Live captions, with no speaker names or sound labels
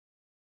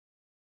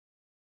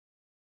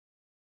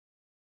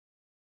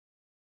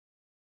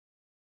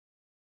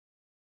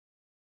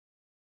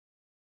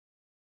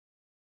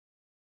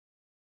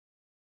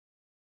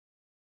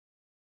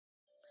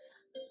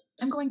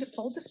I'm going to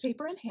fold this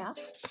paper in half.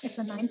 It's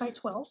a 9 by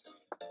 12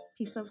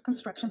 piece of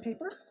construction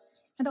paper.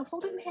 And I'll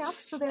fold it in half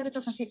so that it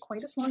doesn't take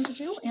quite as long to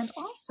do. And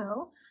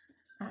also,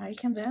 I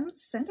can then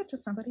send it to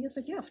somebody as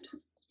a gift.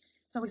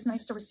 It's always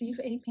nice to receive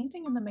a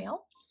painting in the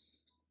mail.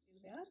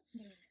 Do that.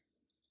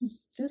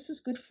 This is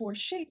good for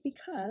shape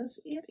because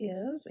it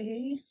is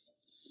a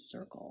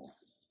circle.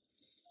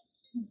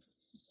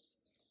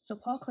 So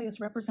Paul Klee is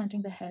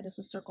representing the head as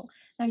a circle.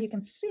 Now you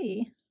can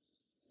see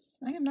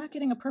I am not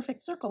getting a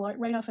perfect circle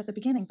right off at the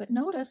beginning, but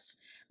notice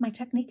my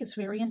technique is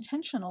very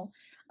intentional.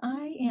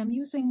 I am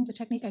using the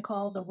technique I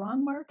call the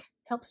wrong mark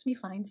helps me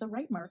find the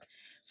right mark.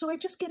 So I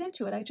just get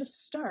into it. I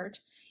just start,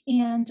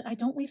 and I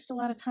don't waste a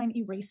lot of time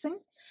erasing,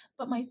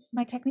 but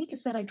my technique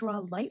is that I draw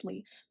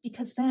lightly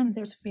because then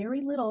there's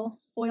very little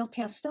oil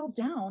pastel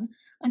down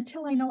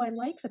until I know I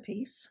like the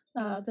piece,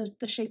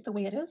 the shape the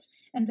way it is,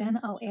 and then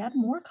I'll add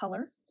more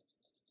color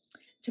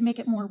to make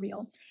it more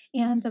real.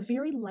 And the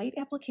very light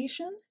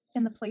application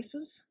in the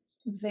places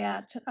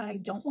that I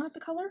don't want the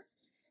color,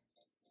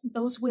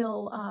 those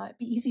will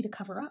be easy to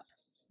cover up.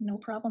 No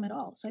problem at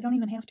all. So I don't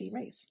even have to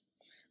erase,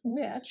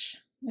 which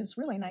is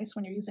really nice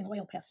when you're using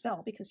oil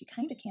pastel because you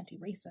kind of can't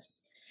erase it.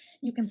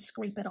 You can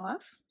scrape it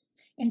off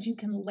and you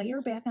can layer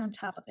back on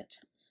top of it,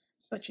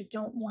 but you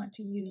don't want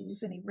to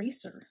use an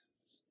eraser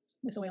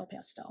with oil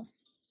pastel.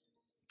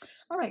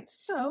 All right,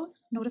 so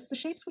notice the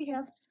shapes we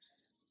have.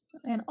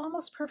 An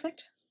almost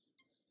perfect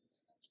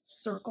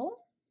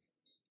circle,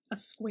 a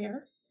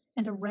square,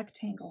 and a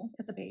rectangle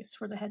at the base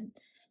for the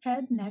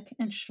head, neck,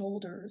 and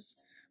shoulders.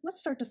 Let's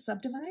start to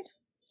subdivide.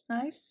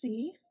 I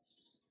see,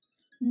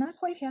 not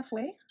quite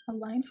halfway, a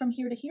line from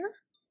here to here,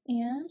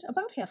 and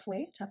about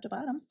halfway, top to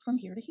bottom, from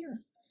here to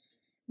here.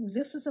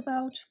 This is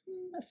about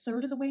a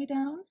third of the way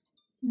down,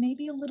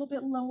 maybe a little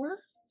bit lower,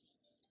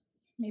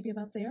 maybe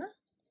about there.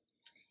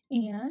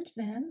 And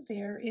then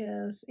there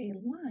is a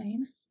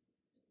line.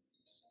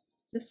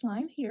 This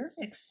line here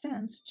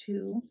extends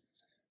to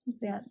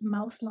that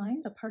mouth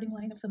line, the parting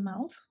line of the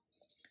mouth.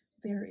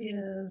 There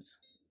is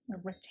a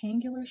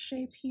rectangular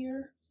shape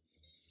here,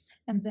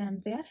 and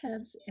then that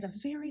heads at a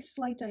very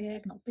slight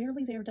diagonal,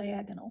 barely there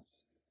diagonal,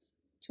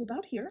 to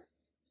about here.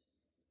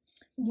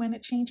 When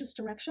it changes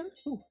direction,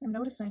 I'm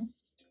noticing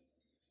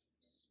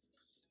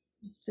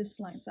this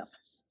lines up.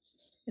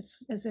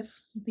 It's as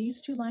if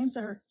these two lines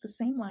are the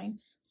same line,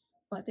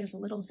 but there's a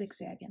little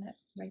zigzag in it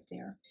right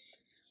there.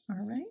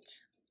 All right,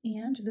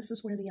 and this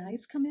is where the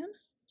eyes come in.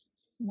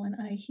 One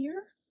eye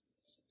here,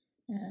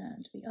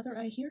 and the other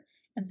eye here.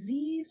 And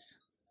these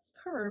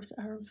curves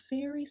are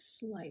very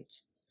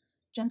slight,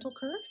 gentle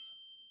curves.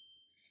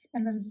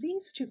 And then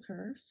these two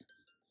curves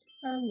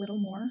are a little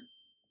more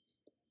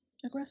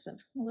aggressive,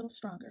 a little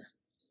stronger,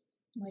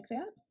 like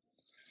that.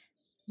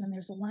 Then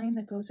there's a line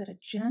that goes at a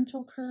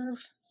gentle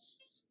curve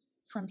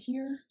from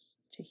here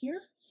to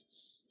here.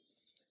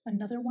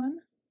 Another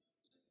one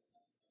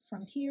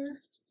from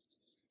here,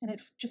 and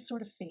it just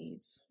sort of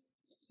fades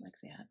like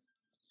that.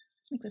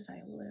 Let's make this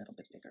eye a little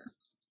bit bigger.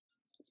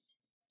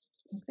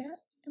 Like that,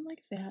 and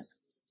like that,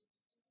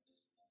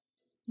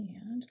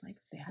 and like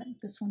that.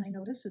 This one I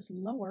notice is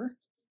lower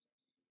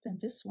than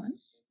this one.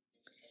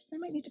 I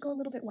might need to go a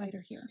little bit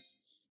wider here.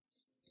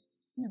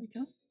 There we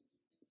go.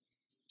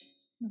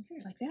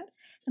 Okay, like that.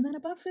 And then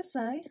above this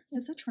eye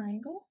is a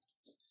triangle,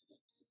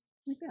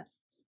 like that.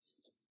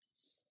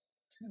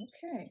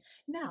 Okay,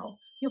 now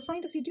you'll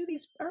find as you do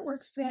these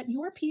artworks that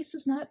your piece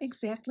is not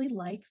exactly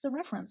like the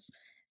reference.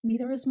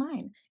 Neither is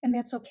mine, and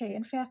that's okay.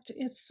 In fact,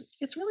 it's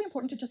really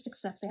important to just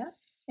accept that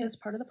as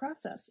part of the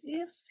process.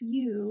 If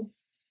you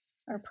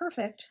are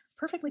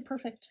perfectly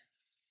perfect,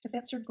 if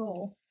that's your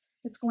goal,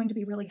 it's going to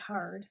be really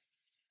hard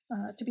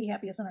to be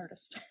happy as an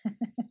artist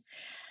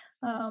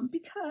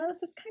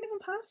because it's kind of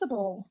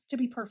impossible to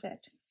be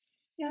perfect.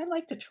 Yeah, I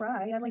like to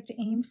try. I like to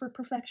aim for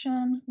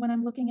perfection when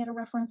I'm looking at a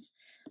reference.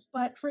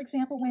 But for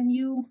example, when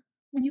you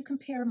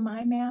compare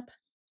my map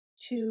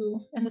to,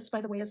 and this by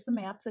the way is the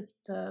map,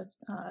 the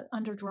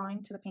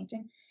underdrawing to the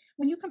painting,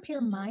 when you compare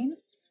mine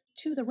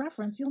to the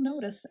reference, you'll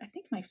notice, I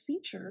think my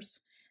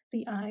features,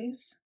 the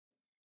eyes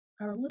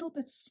are a little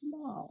bit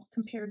small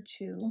compared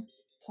to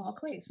Paul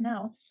Klee's.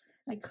 Now,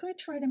 I could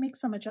try to make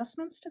some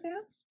adjustments to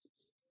that.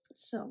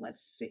 So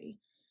let's see.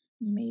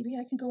 Maybe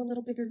I can go a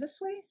little bigger this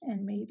way,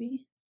 and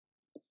maybe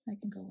I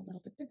can go a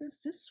little bit bigger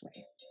this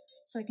way.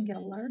 So I can get a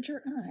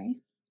larger eye.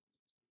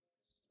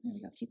 There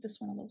we go. Keep this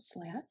one a little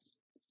flat.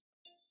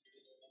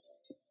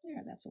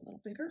 There, that's a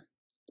little bigger.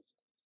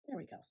 There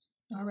we go.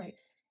 All right.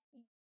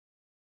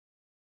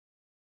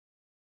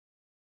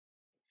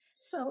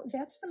 So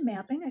that's the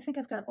mapping. I think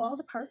I've got all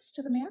the parts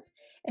to the map.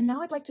 And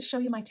now I'd like to show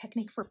you my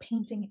technique for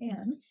painting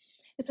in.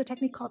 It's a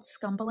technique called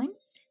scumbling.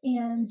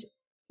 And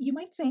you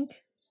might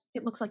think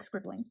it looks like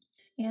scribbling.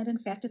 And in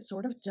fact, it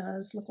sort of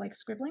does look like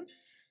scribbling.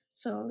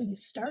 So you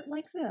start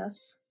like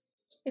this.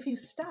 If you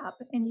stop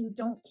and you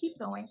don't keep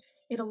going,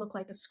 it'll look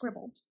like a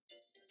scribble.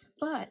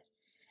 But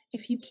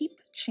if you keep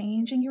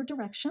changing your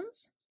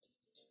directions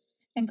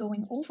and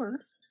going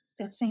over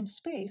that same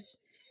space,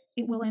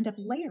 it will end up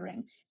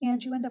layering,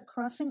 and you end up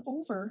crossing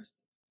over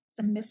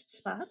the missed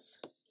spots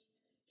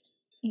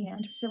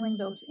and filling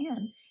those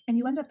in, and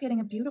you end up getting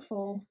a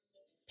beautiful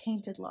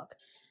painted look.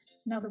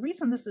 Now, the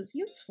reason this is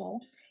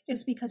useful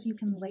is because you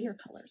can layer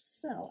colors.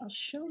 So I'll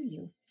show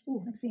you.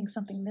 Ooh, I'm seeing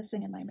something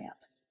missing in my map.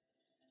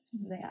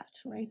 That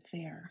right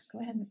there. Go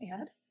ahead and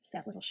add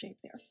that little shape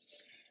there.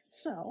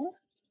 So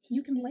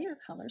you can layer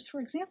colors.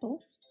 For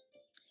example,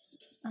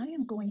 I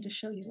am going to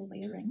show you a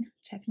layering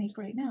technique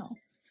right now.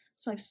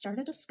 So I've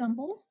started a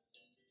scumble,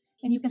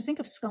 and you can think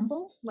of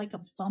scumble like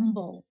a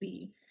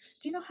bumblebee.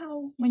 Do you know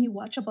how when you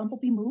watch a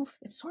bumblebee move,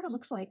 it sort of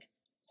looks like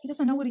he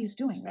doesn't know what he's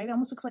doing, right? It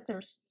almost looks like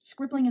they're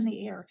scribbling in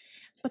the air,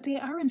 but they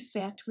are in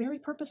fact very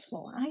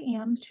purposeful. I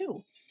am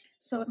too.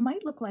 So it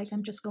might look like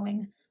I'm just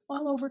going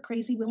all over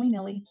crazy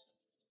willy-nilly,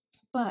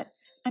 but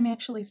I'm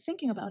actually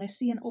thinking about, I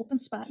see an open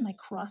spot and I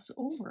cross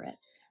over it.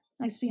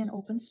 I see an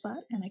open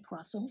spot and I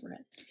cross over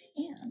it.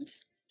 And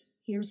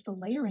here's the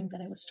layering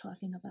that I was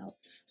talking about.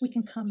 We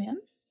can come in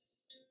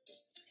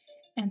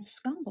and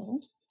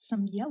scumble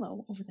some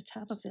yellow over the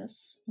top of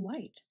this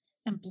white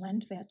and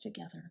blend that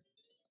together.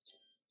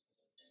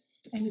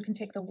 And you can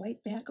take the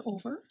white back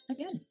over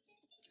again,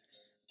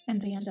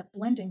 and they end up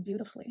blending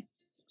beautifully.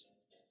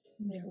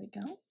 There we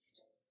go.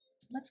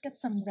 Let's get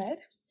some red.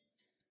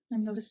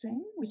 I'm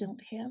noticing we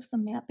don't have the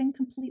mapping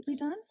completely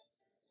done.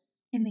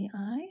 In the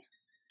eye,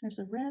 there's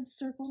a red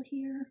circle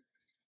here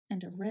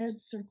and a red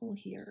circle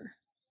here.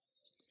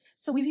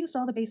 So we've used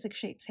all the basic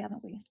shapes,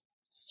 haven't we?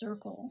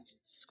 Circle,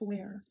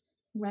 square,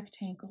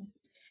 rectangle,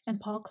 and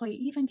Paul Klee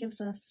even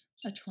gives us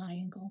a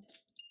triangle.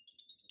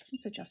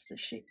 Let's adjust this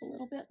shape a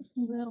little bit, a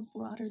little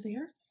broader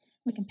there.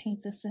 We can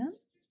paint this in.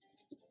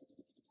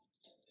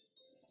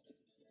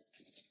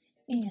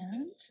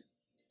 And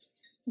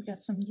we've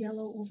got some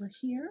yellow over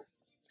here.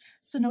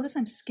 So notice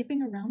I'm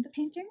skipping around the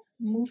painting,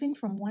 moving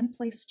from one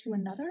place to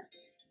another,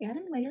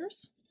 adding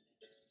layers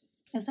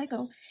as I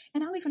go,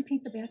 and I'll even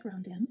paint the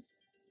background in.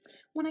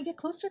 When I get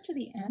closer to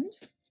the end,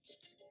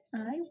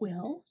 I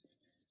will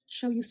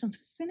show you some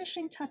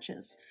finishing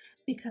touches,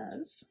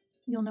 because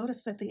you'll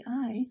notice that the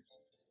eye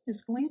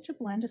is going to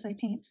blend as I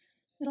paint.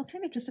 It'll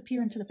kind of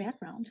disappear into the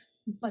background,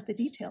 but the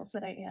details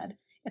that I add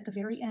at the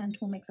very end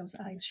will make those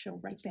eyes show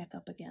right back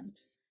up again.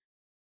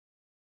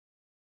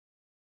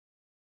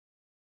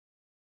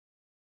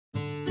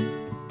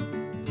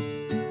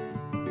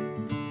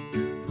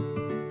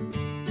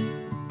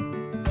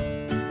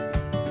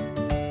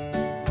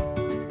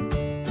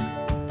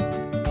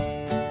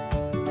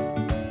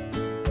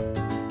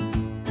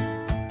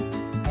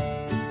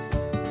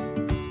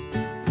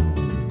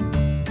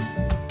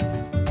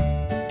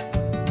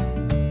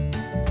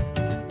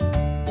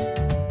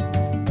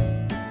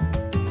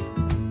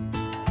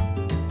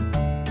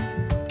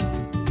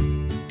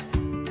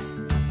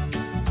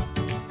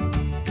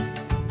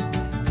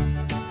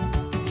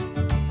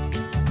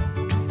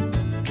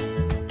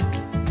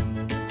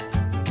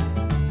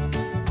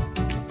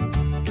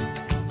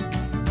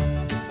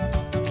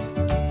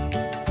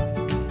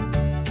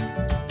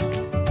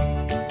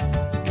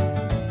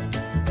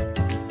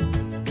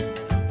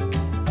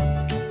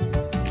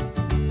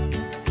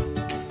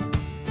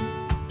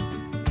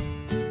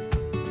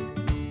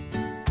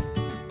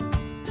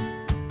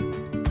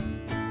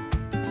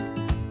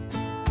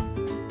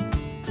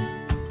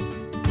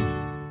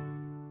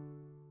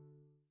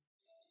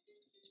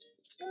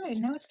 All right,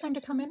 now it's time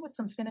to come in with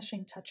some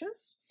finishing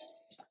touches.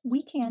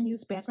 We can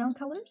use background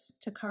colors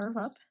to carve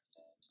out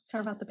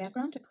the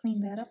background to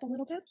clean that up a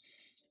little bit.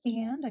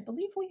 And I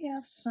believe we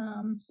have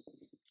some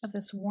of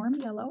this warm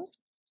yellow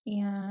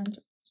and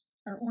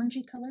our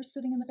orangey colors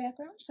sitting in the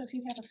background. So if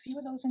you have a few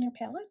of those in your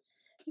palette,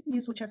 you can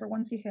use whichever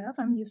ones you have.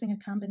 I'm using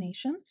a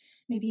combination,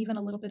 maybe even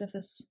a little bit of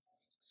this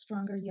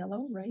stronger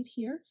yellow right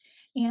here.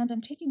 And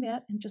I'm taking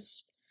that and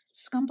just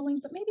scumbling,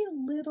 but maybe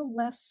a little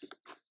less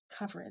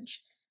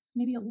coverage,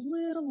 maybe a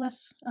little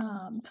less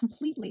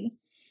completely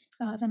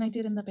than I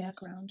did in the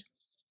background,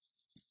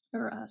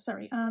 or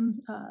sorry,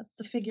 on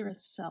the figure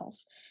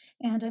itself.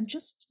 And I'm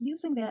just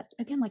using that,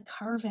 again, like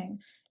carving,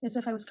 as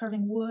if I was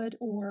carving wood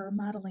or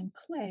modeling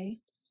clay.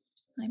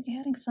 I'm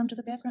adding some to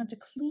the background to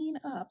clean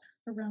up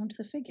around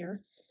the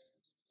figure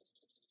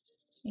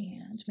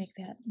and make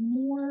that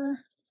more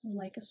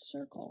like a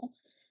circle.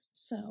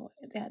 So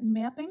that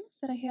mapping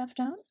that I have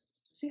down,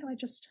 see how I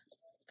just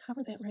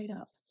cover that right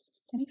up?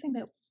 Anything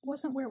that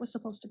wasn't where it was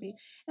supposed to be.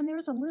 And there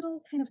is a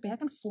little kind of back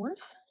and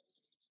forth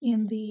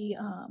in the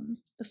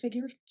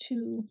figure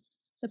to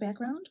the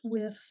background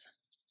with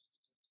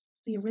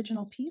the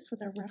original piece,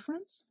 with our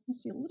reference. You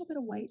see a little bit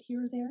of white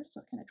here or there,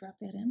 so I kind of drop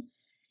that in.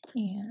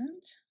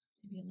 And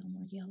maybe a little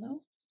more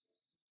yellow,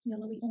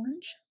 yellowy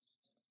orange.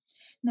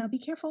 Now be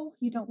careful,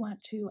 you don't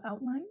want to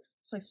outline.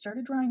 So I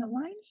started drawing a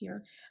line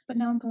here, but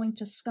now I'm going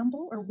to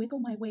scumble or wiggle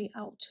my way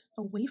out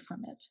away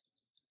from it.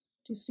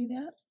 Do you see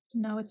that?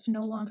 Now it's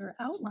no longer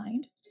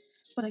outlined,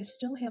 but I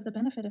still have the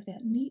benefit of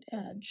that neat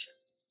edge.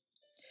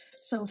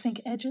 So think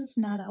edges,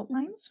 not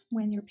outlines,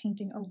 when you're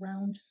painting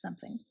around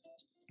something.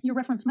 Your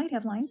reference might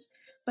have lines,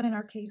 but in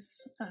our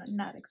case,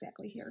 not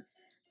exactly here.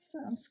 So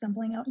I'm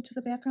scumbling out into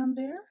the background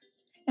there,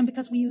 And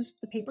because we use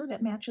the paper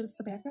that matches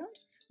the background,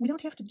 we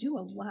don't have to do a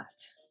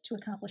lot to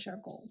accomplish our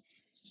goal.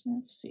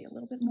 Let's see, a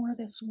little bit more of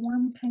this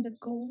warm kind of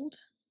gold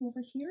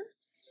over here.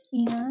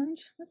 And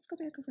let's go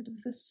back over to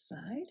this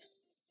side.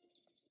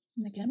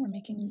 And again, we're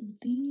making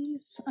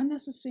these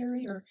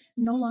unnecessary or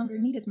no longer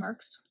needed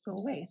marks go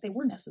away. They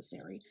were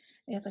necessary.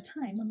 At the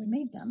time when we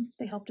made them,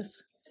 they helped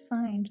us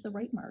find the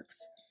right marks.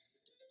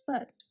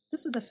 But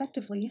this is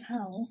effectively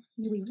how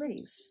you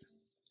erase.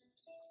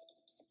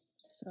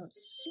 So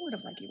it's sort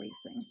of like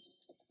erasing.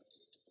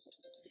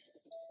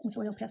 With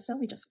oil pastel,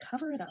 we just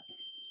cover it up.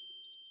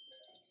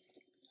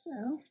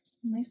 So,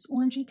 nice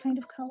orangey kind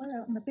of color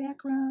out in the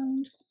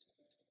background.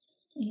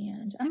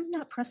 And I'm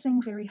not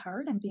pressing very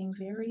hard. I'm being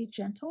very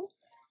gentle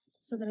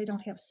so that I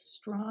don't have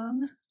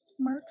strong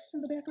marks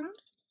in the background.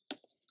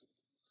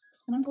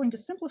 And I'm going to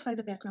simplify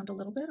the background a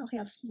little bit. I'll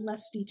have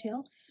less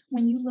detail.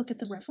 When you look at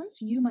the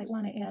reference, you might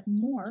want to add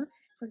more.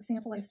 For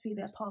example, I see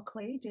that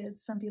Klee did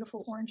some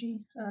beautiful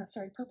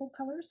purple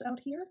colors out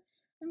here.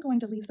 I'm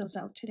going to leave those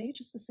out today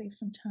just to save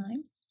some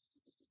time.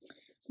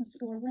 Let's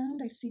go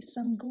around. I see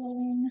some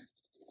glowing,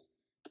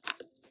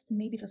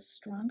 maybe the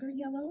stronger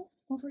yellow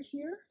over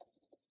here.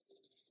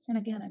 And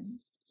again, I'm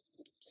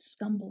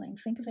scumbling.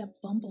 Think of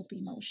that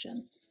bumblebee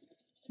motion.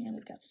 And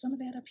we've got some of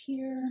that up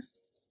here.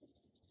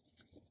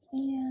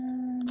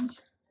 And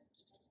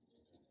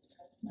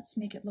let's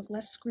make it look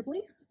less scribbly.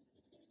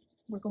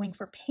 We're going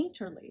for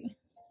painterly.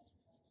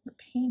 We're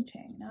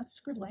painting, not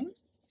scribbling.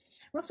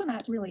 We're also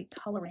not really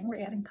coloring.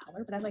 We're adding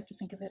color, but I like to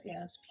think of it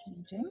as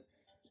painting.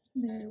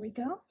 There we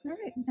go. All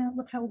right, now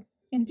look how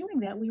in doing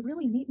that, we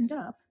really neatened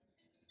up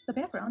the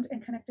background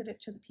and connected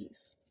it to the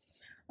piece.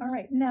 All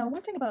right, now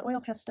one thing about oil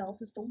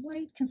pastels is the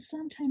white can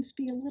sometimes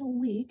be a little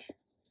weak,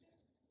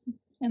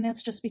 and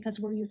that's just because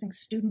we're using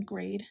student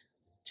grade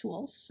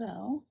tools,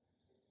 so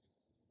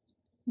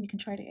you can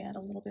try to add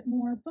a little bit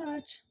more,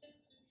 but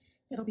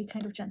it'll be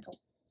kind of gentle.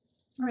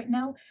 All right,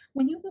 now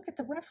when you look at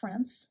the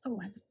reference,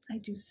 oh, I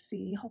do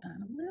see, hold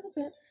on a little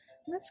bit.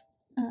 Let's,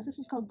 this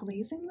is called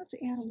glazing. Let's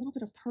add a little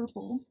bit of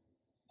purple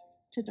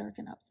to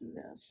darken up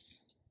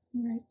this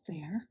right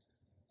there.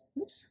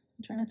 Oops,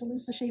 I'm trying not to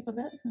lose the shape of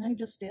it. I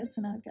just did,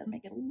 so now I've got to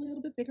make it a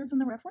little bit bigger than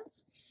the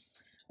reference.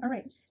 All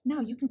right, now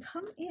you can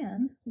come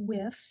in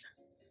with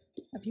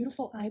a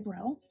beautiful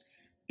eyebrow.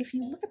 If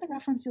you look at the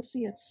reference, you'll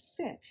see it's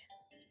thick.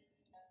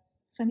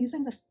 So I'm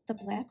using the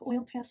black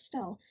oil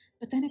pastel,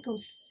 but then it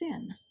goes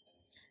thin.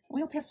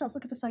 Oil pastels,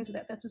 look at the size of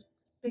that. That's as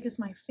big as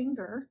my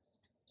finger.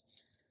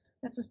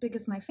 That's as big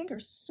as my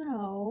finger.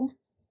 So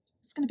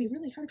it's going to be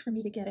really hard for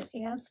me to get it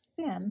as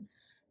thin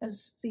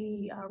as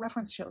the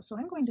reference shows. So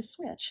I'm going to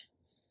switch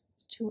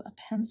to a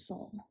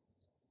pencil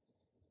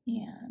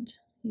and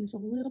use a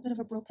little bit of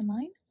a broken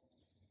line.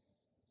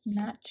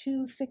 Not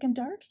too thick and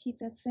dark. Keep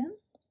that thin.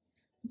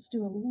 Let's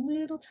do a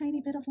little tiny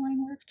bit of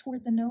line work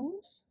toward the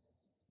nose.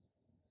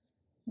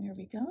 There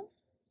we go.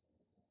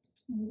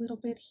 A little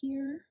bit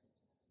here.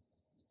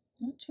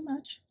 Not too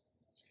much.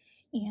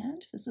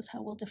 And this is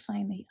how we'll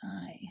define the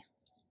eye.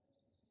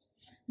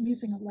 I'm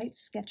using a light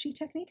sketchy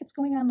technique. It's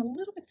going on a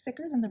little bit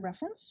thicker than the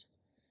reference.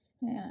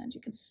 And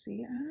you can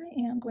see I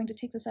am going to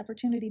take this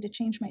opportunity to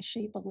change my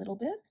shape a little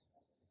bit.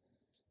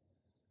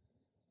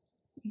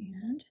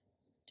 And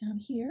down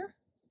here,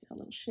 got a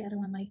little shadow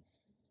on my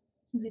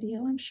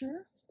video, I'm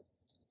sure.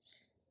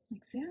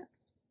 Like that.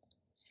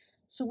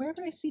 So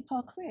wherever I see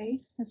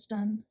Klee has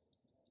done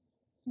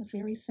a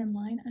very thin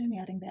line, I'm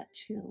adding that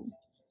too.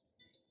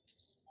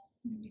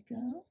 There we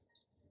go.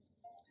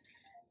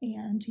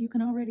 And you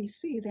can already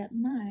see that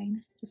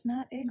mine is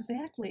not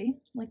exactly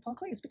like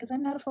Klee's because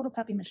I'm not a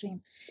photocopy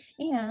machine.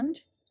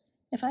 And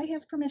if I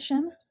have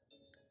permission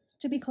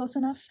to be close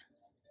enough,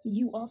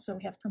 you also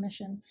have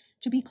permission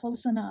to be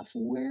close enough.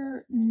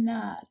 We're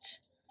not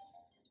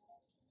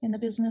in the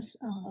business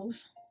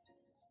of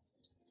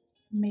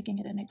making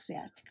it an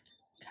exact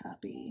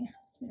copy.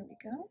 There we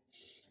go.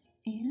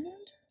 And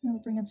now we'll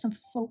bring in some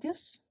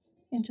focus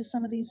into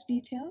some of these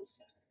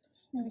details.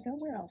 There we go.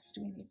 Where else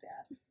do we need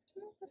that?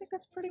 Well, I think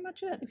that's pretty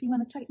much it. If you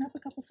want to tighten up a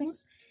couple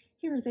things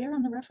here or there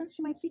on the reference,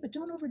 you might see, but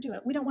don't overdo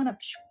it. We don't want to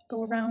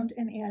go around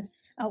and add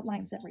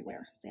outlines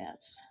everywhere.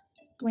 That's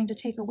going to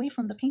take away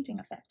from the painting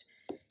effect.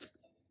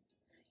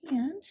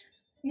 And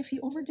if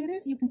you overdid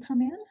it, you can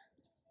come in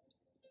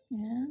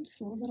and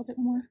throw a little bit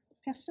more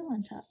pastel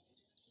on top.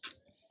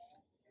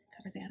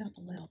 Cover that up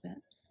a little bit.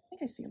 I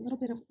think I see a little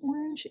bit of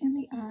orange in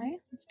the eye.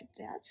 Let's get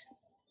that.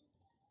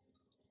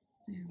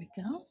 There we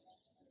go.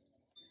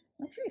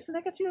 Okay, so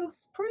that gets you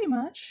pretty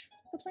much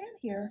the plan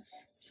here.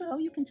 So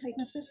you can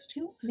tighten up this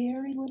too,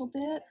 very little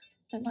bit.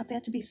 I want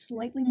that to be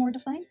slightly more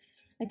defined.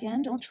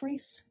 Again, don't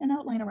trace an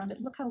outline around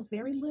it. Look how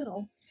very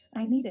little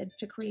I needed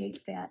to create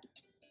that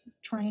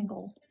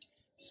triangle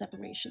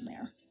separation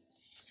there.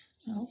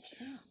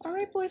 Okay. All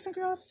right, boys and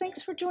girls,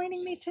 thanks for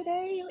joining me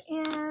today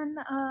and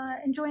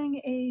enjoying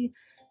a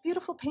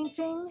beautiful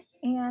painting.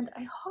 And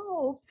I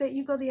hope that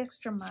you go the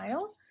extra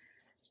mile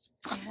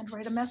and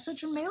write a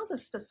message and mail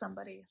this to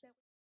somebody.